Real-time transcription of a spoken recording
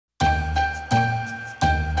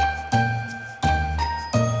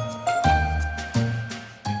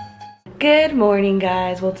Good morning,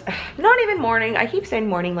 guys. Well, it's not even morning. I keep saying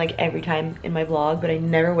morning like every time in my vlog, but I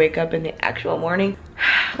never wake up in the actual morning.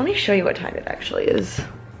 Let me show you what time it actually is.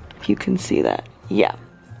 If you can see that. Yeah,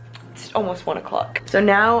 it's almost 1 o'clock. So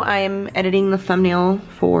now I'm editing the thumbnail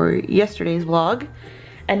for yesterday's vlog.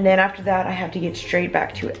 And then after that, I have to get straight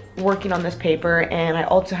back to working on this paper. And I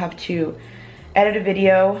also have to edit a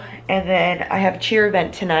video. And then I have a cheer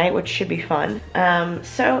event tonight, which should be fun.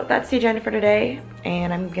 So that's the agenda for today.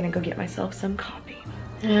 And I'm gonna go get myself some coffee.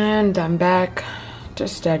 And I'm back to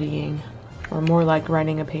studying. Or more like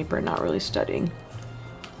writing a paper, not really studying.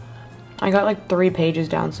 I got like 3 pages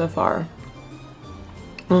down so far.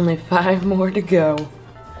 Only 5 more to go.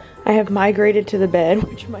 I have migrated to the bed,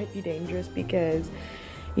 which might be dangerous because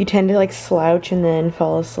you tend to like slouch and then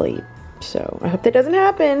fall asleep. So I hope that doesn't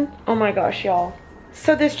happen. Oh my gosh, y'all.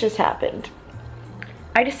 So this just happened.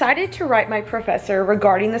 I decided to write my professor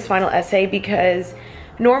regarding this final essay because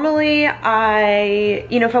normally if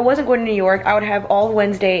I wasn't going to New York, I would have all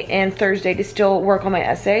Wednesday and Thursday to still work on my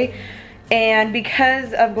essay. And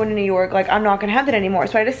because of going to New York, like I'm not gonna have that anymore.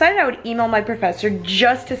 So I decided I would email my professor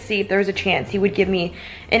just to see if there was a chance he would give me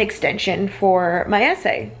an extension for my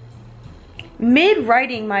essay.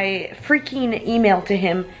 Mid-writing my freaking email to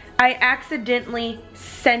him, I accidentally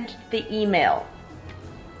sent the email.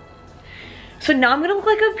 So now I'm gonna look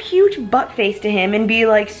like a huge butt face to him and be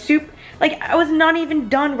like like I was not even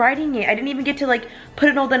done writing it. I didn't even get to like put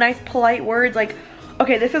in all the nice polite words. Like,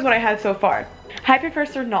 okay, this is what I had so far. Hi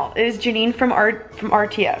Professor Nault, it is Janine from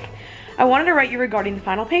RTF. I wanted to write you regarding the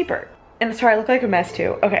final paper. And sorry, I look like a mess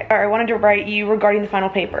too. Okay, I wanted to write you regarding the final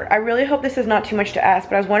paper. I really hope this is not too much to ask,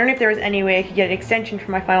 but I was wondering if there was any way I could get an extension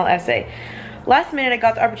for my final essay. Last minute, I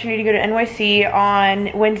got the opportunity to go to NYC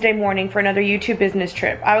on Wednesday morning for another YouTube business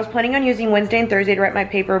trip. I was planning on using Wednesday and Thursday to write my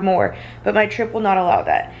paper more, but my trip will not allow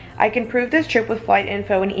that. I can prove this trip with flight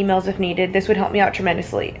info and emails if needed. This would help me out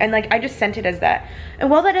tremendously. And like, I just sent it as that.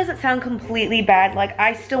 And while that doesn't sound completely bad, like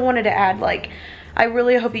I still wanted to add like, I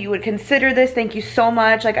really hope that you would consider this. Thank you so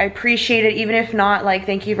much. Like I appreciate it. Even if not, like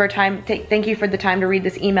thank you for thank you for the time to read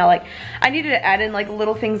this email. Like I needed to add in like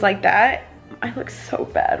little things like that. I look so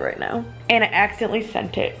bad right now. And I accidentally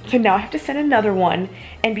sent it. So now I have to send another one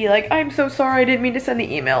and be like, I'm so sorry, I didn't mean to send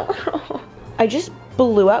the email. I just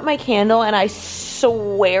blew out my candle and I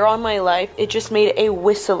swear on my life, it just made a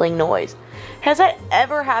whistling noise. Has that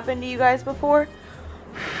ever happened to you guys before?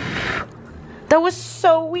 That was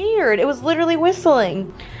so weird. It was literally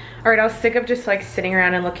whistling. All right, I was sick of just like sitting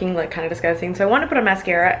around and looking like kind of disgusting. So I wanted to put on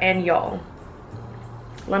mascara and y'all,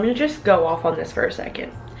 let me just go off on this for a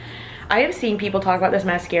second. I have seen people talk about this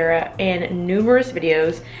mascara in numerous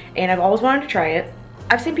videos and I've always wanted to try it.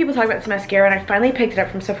 I've seen people talk about this mascara and I finally picked it up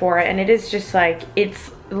from Sephora and it is just like,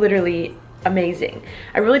 it's literally amazing.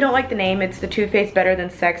 I really don't like the name. It's the Too Faced Better Than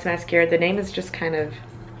Sex mascara. The name is just kind of,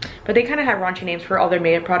 but they kind of have raunchy names for all their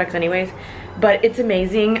makeup products anyways. But it's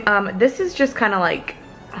amazing. This is just kind of like,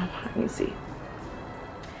 oh, let me see.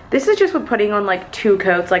 This is just with putting on like 2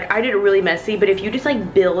 coats. Like I did it really messy, but if you just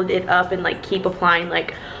like build it up and like keep applying,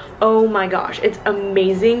 like, oh my gosh, it's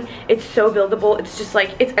amazing. It's so buildable. It's just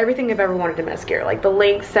like, it's everything I've ever wanted in mascara. Like the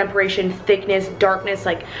length, separation, thickness, darkness.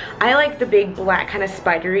 Like I like the big black kind of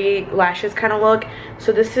spidery lashes kind of look.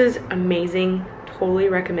 So this is amazing. Totally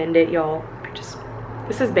recommend it, y'all.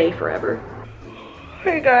 This is bae forever.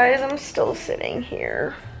 Hey guys, I'm still sitting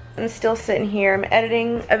here. I'm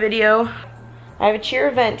editing a video. I have a cheer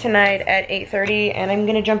event tonight at 8:30 and I'm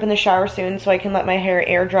gonna jump in the shower soon so I can let my hair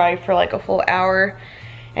air dry for like a full hour.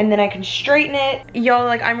 And then I can straighten it. Y'all,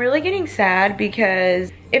 like I'm really getting sad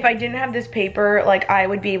because if I didn't have this paper, like I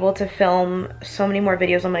would be able to film so many more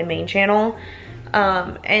videos on my main channel.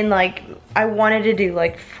 And like I wanted to do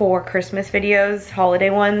like 4 Christmas videos, holiday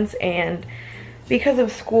ones, and because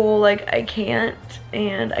of school, like I can't,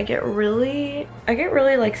 and I get really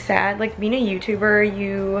like sad. Like being a YouTuber,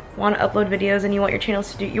 you want to upload videos and you want your channel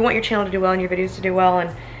to do well and your videos to do well, and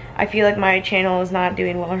I feel like my channel is not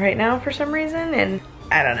doing well right now for some reason, and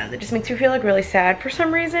I don't know, that just makes me feel like really sad for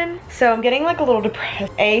some reason. So I'm getting like a little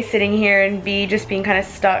depressed. A, sitting here, and B, just being kind of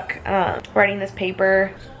stuck writing this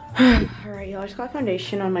paper. Alright y'all, I just got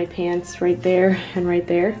foundation on my pants right there and right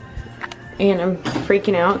there. And I'm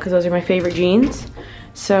freaking out because those are my favorite jeans.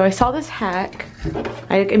 So I saw this hack.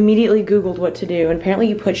 I immediately Googled what to do, and apparently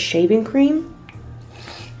you put shaving cream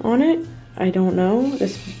on it. I don't know.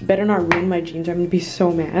 This better not ruin my jeans or I'm gonna be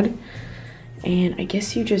so mad. And I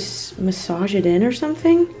guess you just massage it in or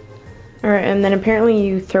something. All right, and then apparently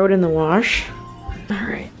you throw it in the wash. All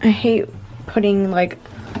right, I hate putting like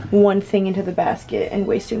one thing into the basket and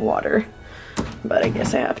wasting water, but I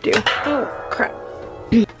guess I have to. Oh, crap.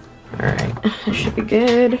 All right, this should be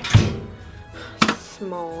good.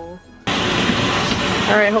 small.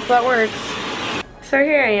 All right, hope that works. So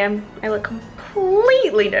here I am. I look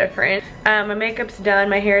completely different. My makeup's done.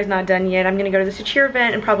 My hair is not done yet. I'm gonna go to the cheer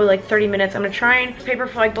event in probably like 30 minutes. I'm gonna try and paper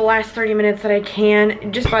for like the last 30 minutes that I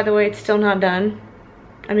can. Just by the way, it's still not done.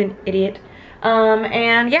 I'm an idiot.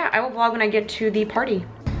 And yeah, I will vlog when I get to the party.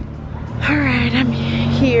 All right, I'm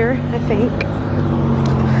here, I think.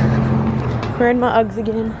 Wearing my Uggs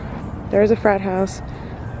again. There's a frat house.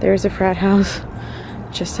 There's a frat house.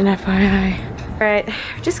 Just an FYI. Alright,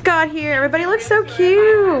 just got here. Everybody looks so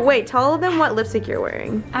cute. Wait, tell them what lipstick you're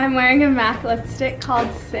wearing. I'm wearing a MAC lipstick called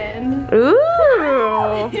Sin. Ooh.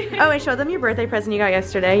 Oh, and show them your birthday present you got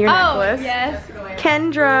yesterday, your necklace. Yes.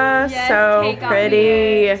 Kendra, yes, so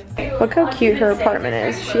pretty. Look how cute her apartment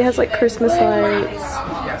is. She has like Christmas lights.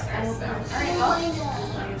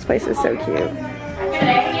 This place is so cute.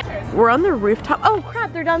 We're on the rooftop. Oh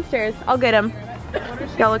crap, they're downstairs. I'll get them.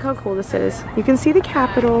 Y'all, look how cool this is. You can see the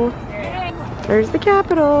Capitol. There's the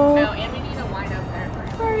Capitol. Oh, and we need a wine up there.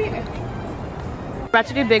 Sorry. We're about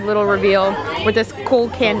to do a big little reveal with this cool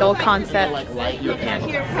candle concept. Like light your candle.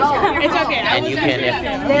 It's okay. And you can,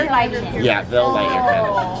 They're lighting it. yeah, they'll light your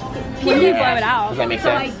candle. When do you blow it out? Does that make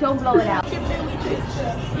sense? Don't blow it out.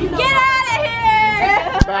 Get out of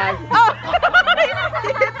here! Bye. Oh!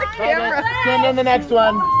 Send in the next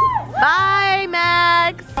one. Bye,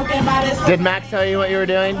 Max. Did Max tell you what you were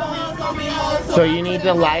doing? So you need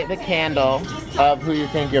to light the candle of who you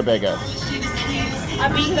think you're biggest. I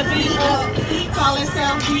beat the beat up, call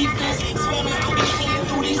himself defense. Swimming through the shit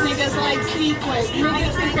through these niggas like sequence.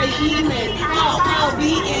 Niggas think they demon. How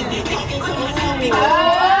beating.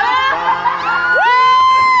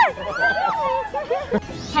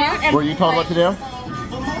 Were you told what to do?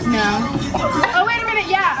 No. Oh, wait a minute.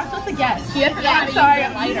 Yeah, I'm supposed to guess. You have to I'm sorry,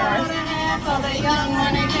 lighter.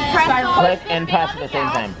 Click and press at the same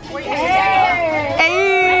time.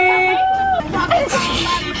 Hey.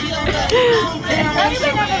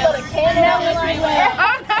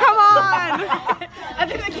 Oh, come on. I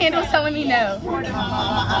think the candle's telling me no. Oh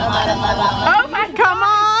my Come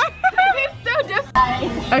on. It's so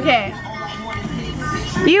different. Okay.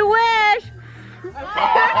 You wish. Bye.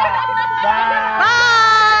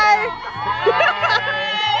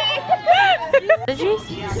 Did you?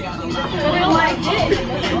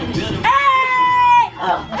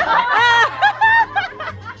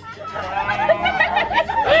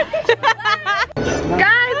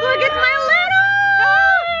 Guys, look, it's my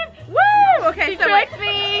little. Woo! Okay, so tricked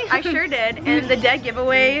me. I sure did. And the dead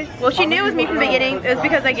giveaway, well, she knew it was me from the beginning. It was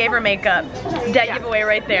because I gave her makeup. Dead giveaway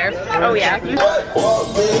right there. Oh yeah.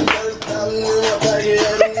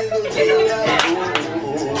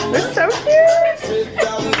 They're so cute.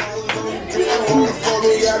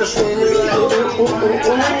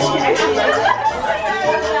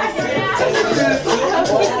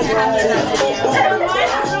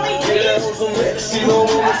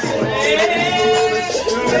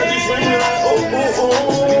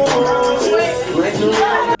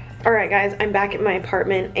 Alright guys, I'm back at my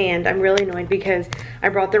apartment and I'm really annoyed because I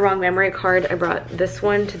brought the wrong memory card. I brought this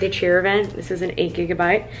one to the cheer event. This is an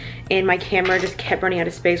 8GB and my camera just kept running out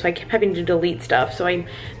of space, so I kept having to delete stuff. So I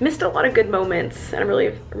missed a lot of good moments and I'm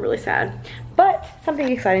really sad. But something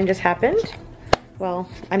exciting just happened. Well,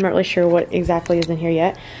 I'm not really sure what exactly is in here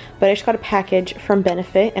yet, but I just got a package from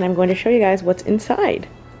Benefit and I'm going to show you guys what's inside.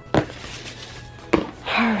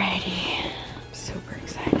 Alrighty, I'm super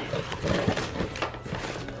excited.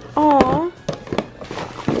 Aw.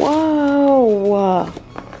 Whoa.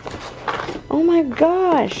 Oh my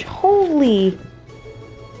gosh, holy.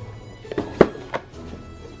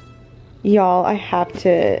 Y'all, I have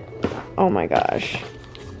to, oh my gosh.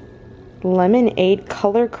 Lemonade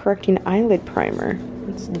color correcting eyelid primer.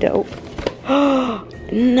 That's dope.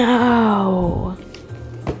 No.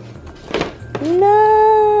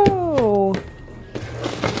 No.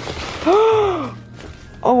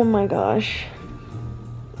 Oh my gosh.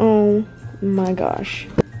 Oh my gosh.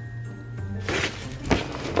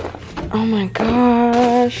 Oh my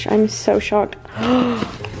gosh. I'm so shocked.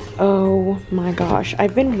 Oh my gosh.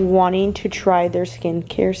 I've been wanting to try their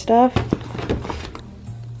skincare stuff.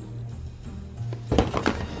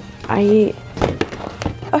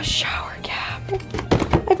 A shower cap.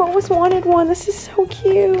 I've always wanted one. This is so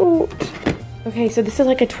cute. Okay, so this is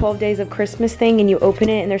like a 12 days of Christmas thing and you open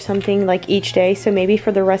it and there's something like each day. So maybe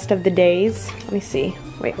for the rest of the days. Let me see.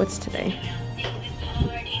 Wait, what's today?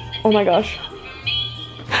 Oh my gosh.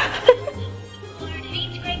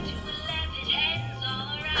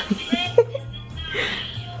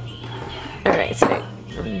 Alright, so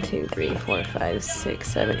 1, 2, 3, 4, 5,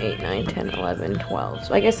 6, 7, 8, 9, 10, 11, 12.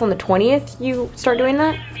 So I guess on the 20th you start doing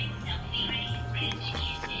that?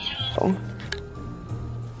 shadow.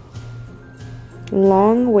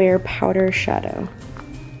 Long wear powder shadow.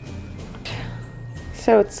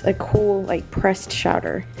 So it's a cool like pressed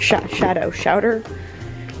shadow.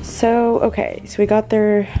 So okay, so we got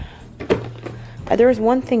there. There was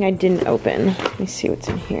one thing I didn't open. Let me see what's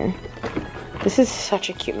in here. This is such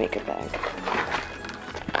a cute makeup bag.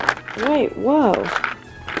 Wait, whoa.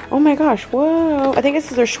 Oh my gosh, whoa. I think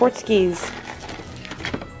this is their Schwartzky's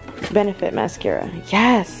Benefit Mascara.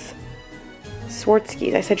 Yes.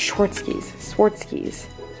 Schwartzky's. I said Schwartzky's. Schwartzky's.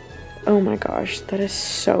 Oh my gosh, that is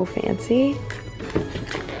so fancy.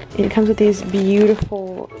 And it comes with these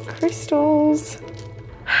beautiful crystals.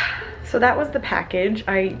 So that was the package.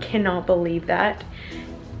 I cannot believe that.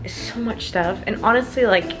 It's so much stuff, and honestly,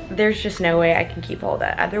 like, there's just no way I can keep all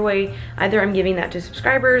that. Either I'm giving that to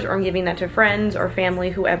subscribers, or I'm giving that to friends or family,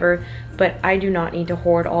 whoever, but I do not need to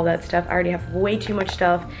hoard all that stuff. I already have way too much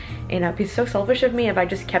stuff, and it'd be so selfish of me if I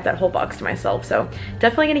just kept that whole box to myself. So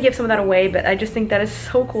definitely gonna give some of that away, but I just think that is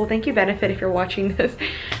so cool. Thank you, Benefit, if you're watching this.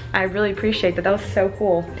 I really appreciate that. That was so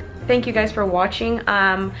cool. Thank you guys for watching.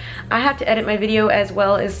 I have to edit my video as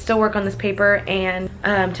well as still work on this paper, and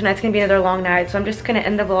tonight's gonna be another long night, so I'm just gonna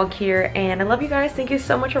end the vlog here, and I love you guys. Thank you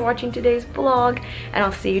so much for watching today's vlog, and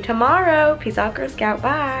I'll see you tomorrow. Peace out, Girl Scout.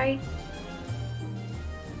 Bye.